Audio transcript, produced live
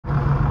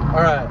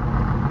All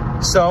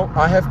right. So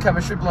I have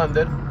chemistry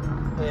blended,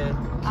 and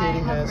Katie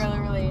has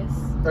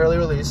early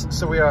release.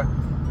 So we are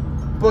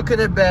booking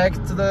it back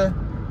to the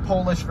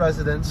Polish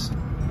residence.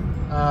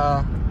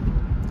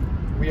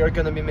 We are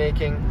gonna be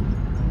making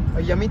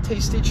a yummy,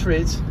 tasty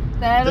treat.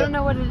 That I don't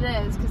know what it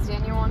is because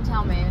Daniel won't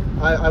tell me.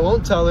 I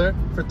won't tell her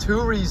for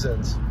 2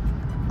 reasons.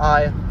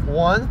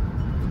 One,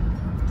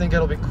 think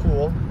it'll be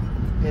cool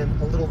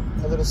and a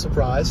little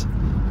surprise,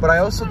 but I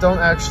also don't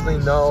actually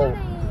know.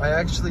 I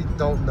actually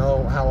don't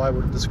know how I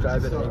would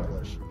describe it in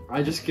English.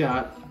 I just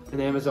got an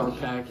Amazon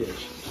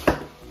package.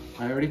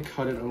 I already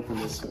cut it open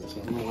this way, so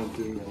I don't know why I'm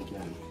doing that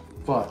again.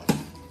 But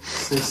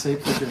they say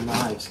put your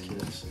knives,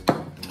 kids.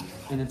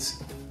 And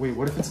it's, wait,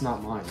 what if it's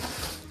not mine?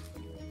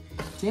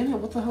 Damn it,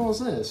 what the hell is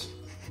this?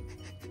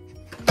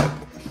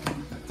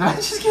 Did I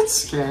just get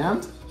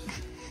scammed?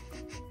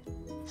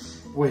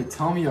 Wait,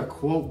 tell me a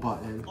quote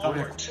button.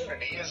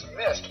 Opportunity is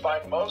missed by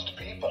most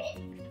people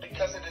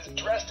because it is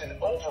dressed in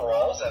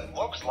overalls and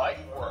looks like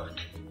work.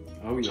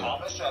 Oh yeah.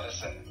 Thomas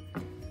Edison.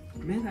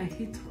 Man, I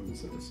hate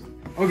Thomas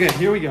Edison. Okay,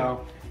 here we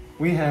go.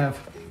 We have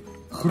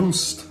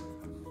chrust,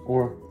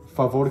 or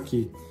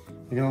faworki.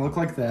 They're gonna look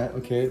like that,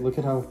 okay? Look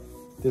at how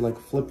they like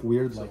flip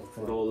weird like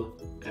that.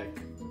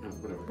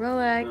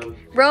 Rolex.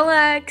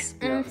 Rolex.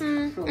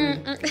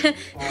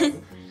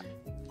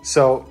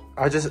 So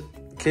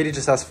Katie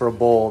just asked for a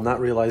bowl, not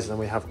realizing that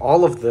we have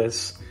all of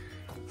this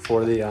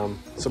for the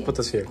so put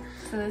this here.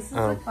 So this is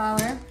the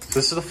flour. This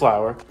is the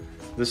flour.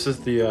 This is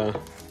the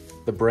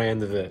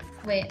brand of it.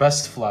 Wait.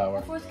 Best flour.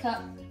 A 4th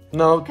cup.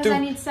 No, because I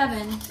need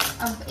 7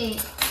 of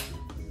 8.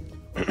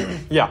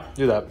 Yeah,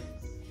 do that.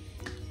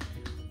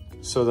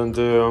 So then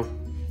do.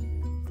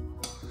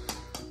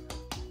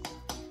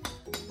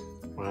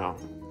 Wow.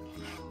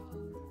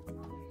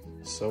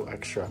 So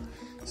extra.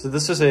 So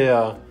this is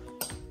a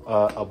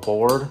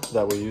board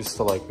that we use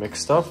to like mix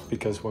stuff,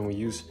 because when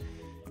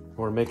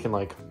we're making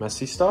like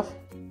messy stuff,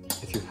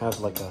 if you have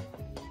like a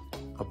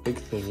big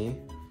thingy,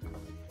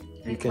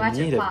 you can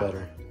knead it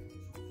better.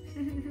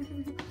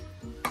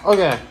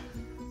 Okay,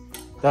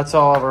 that's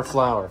all of our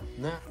flour.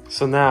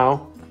 So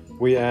now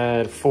we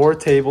add 4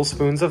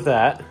 tablespoons of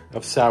that,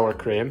 of sour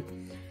cream.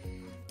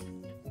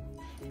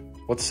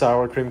 What's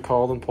sour cream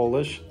called in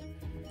Polish?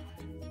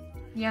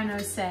 Yeah, no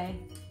say.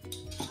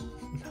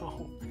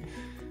 No.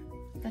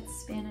 That's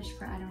Spanish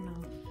for I don't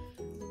know.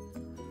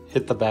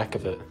 Hit the back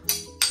of it.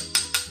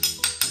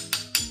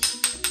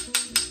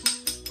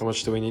 How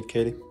much do we need,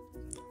 Katie?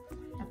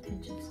 A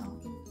pinch of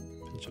salt.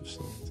 Pinch of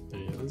salt. There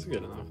you go. That's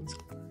good enough.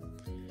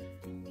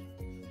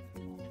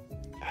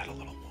 Add a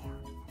little more.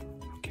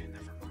 Okay,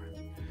 never mind.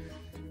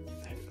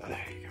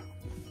 There you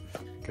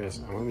go. Guys,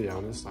 I'm gonna be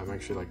honest. I'm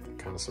actually like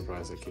kind of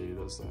surprised that Katie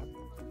does that.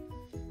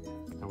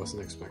 I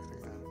wasn't expecting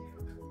that.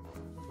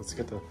 Let's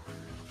get the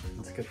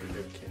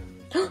good can.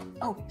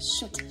 Oh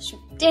shoot!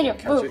 Daniel,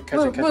 Catch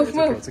move.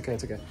 It's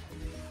okay.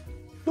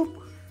 Boop.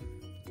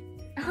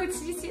 Oh, did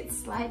you see it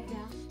slide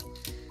down?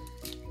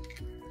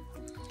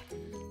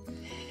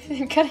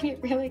 I'm cutting it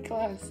really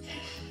close.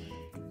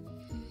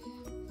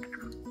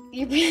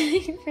 You're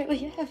breathing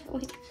really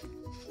heavily.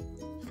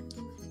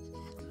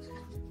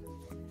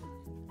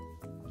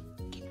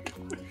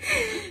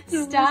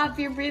 Stop,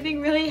 you're breathing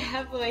really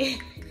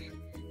heavily.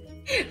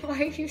 Why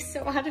are you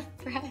so out of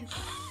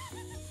breath?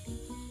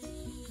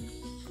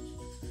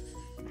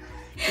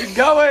 Keep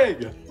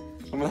going!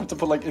 I'm gonna have to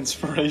put like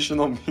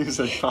inspirational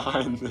music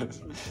behind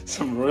this.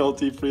 Some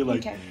royalty-free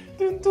like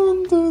dun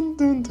dun dun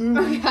dun dun.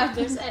 Oh god,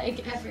 there's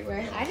egg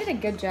everywhere. I did a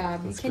good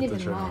job. You can't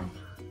even lie.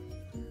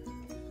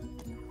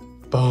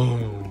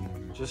 Boom.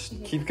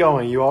 Just keep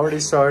going. You already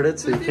started,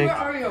 so you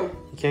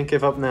can't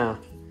give up now.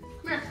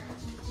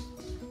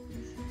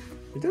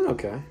 You're doing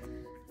okay.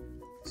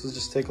 This will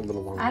just take a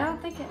little longer. I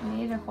don't think it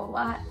made a whole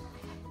lot.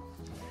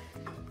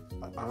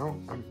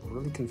 I'm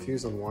really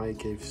confused on why it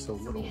gave so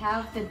little. We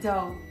have the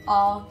dough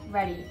all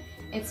ready.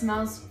 It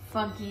smells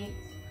funky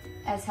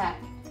as heck.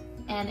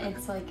 And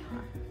it's like,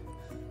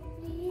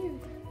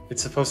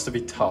 It's supposed to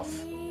be tough.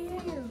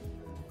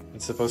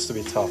 It's supposed to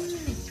be tough.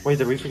 Wait,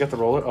 did we forget the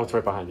roller? Oh, it's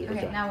right behind you.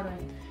 Okay, now what do I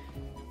do?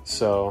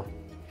 So,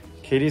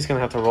 Katie's gonna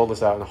have to roll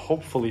this out, and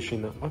hopefully she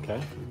knows. Okay.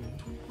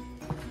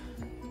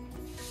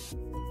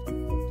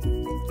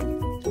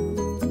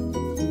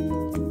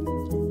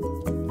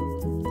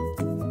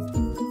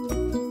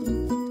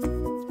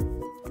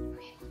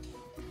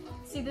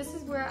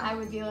 I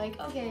would be like,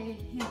 okay,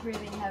 he's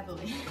breathing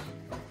heavily.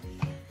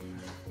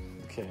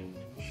 Okay,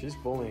 she's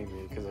bullying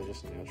me because I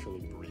just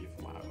naturally breathe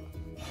loud.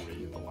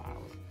 Breathe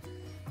loud.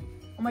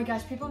 Oh my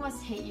gosh, people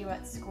must hate you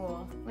at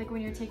school. Like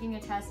when you're taking a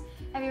test.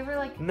 Have you ever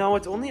like... No,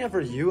 it's only ever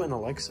you and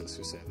Alexis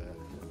who say that.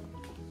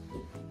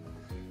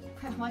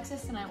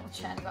 Alexis and I will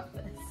chat about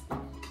this. Do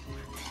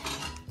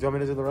you want me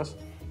to do the rest?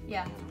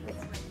 Yeah,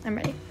 I'm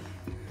ready.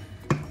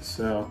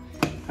 So,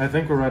 I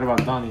think we're right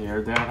about done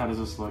here. Dad, how does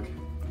this look?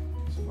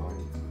 It's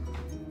fine.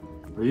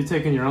 Are you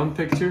taking your own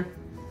picture?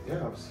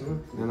 Yeah,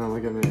 absolutely. No,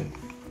 look at me.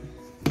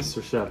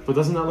 Mr. Chef. But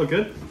doesn't that look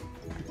good?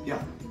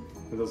 Yeah.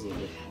 It does look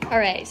good. All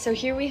right, so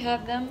here we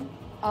have them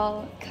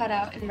all cut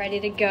out and ready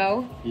to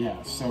go.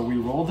 Yeah, so we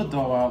rolled the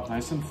dough out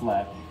nice and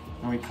flat,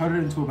 and we cut it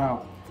into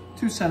about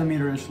 2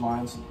 centimeter-ish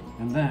lines,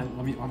 and then,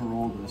 let me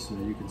unroll this so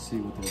that you can see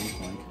what they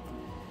look like.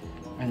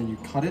 And then you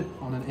cut it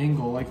on an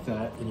angle like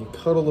that, and you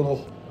cut a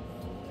little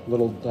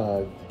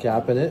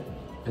gap in it,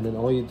 and then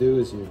all you do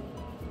is you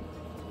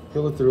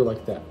peel it through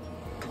like that.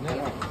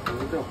 Yeah, there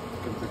we go. You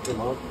can pick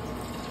them up.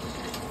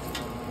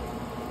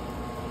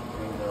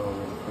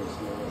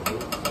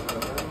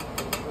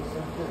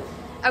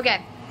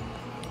 Okay,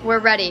 we're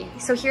ready.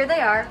 So here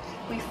they are.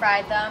 We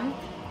fried them,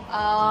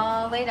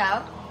 all laid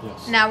out.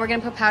 Yes. Now we're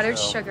gonna put powdered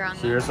sugar on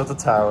them. Here's what the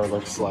tower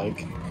looks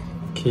like.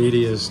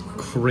 Katie is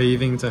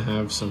craving to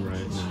have some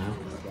right now.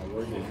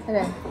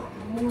 Okay,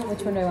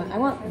 which one do I want? I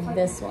want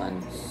this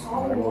one.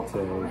 I will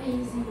take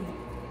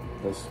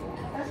this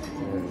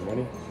one.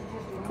 Ready?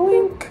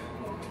 Clink!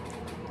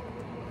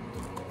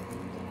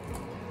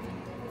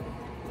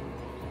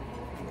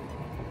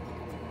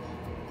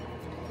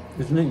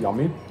 Isn't it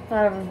yummy?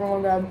 That was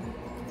really good.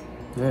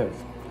 Yes.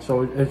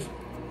 So it's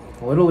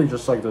literally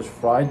just like this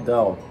fried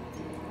dough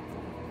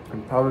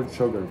and powdered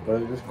sugar,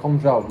 but it just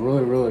comes out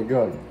really, really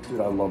good. Dude,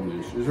 I love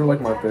these. These are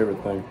like my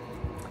favorite thing.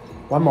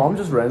 My mom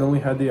just randomly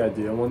had the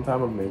idea one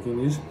time of making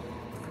these,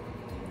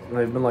 and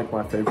they've been like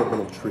my favorite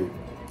little treat.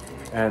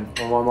 And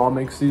when my mom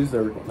makes these,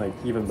 they're like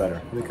even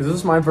better, because this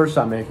is my first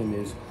time making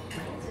these.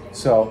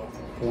 So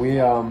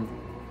we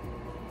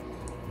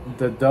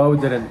the dough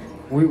didn't.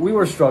 We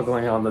were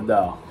struggling on the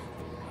dough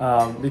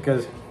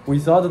because we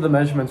thought that the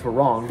measurements were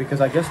wrong,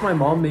 because I guess my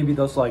mom maybe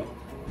does like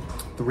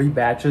 3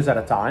 batches at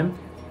a time,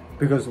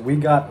 because we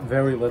got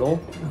very little.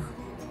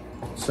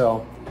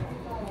 So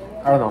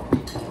I don't know.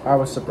 I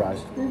was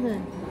surprised.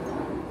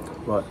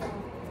 But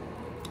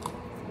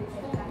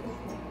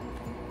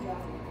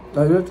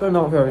they're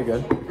not very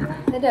good.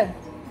 They did.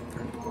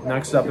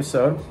 Next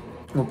episode,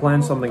 we'll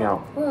plan something out.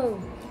 Whoa.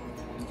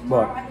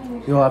 But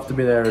you'll have to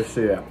be there to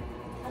see it.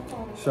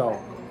 So,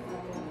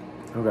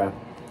 okay.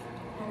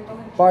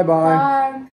 Bye-bye. Bye.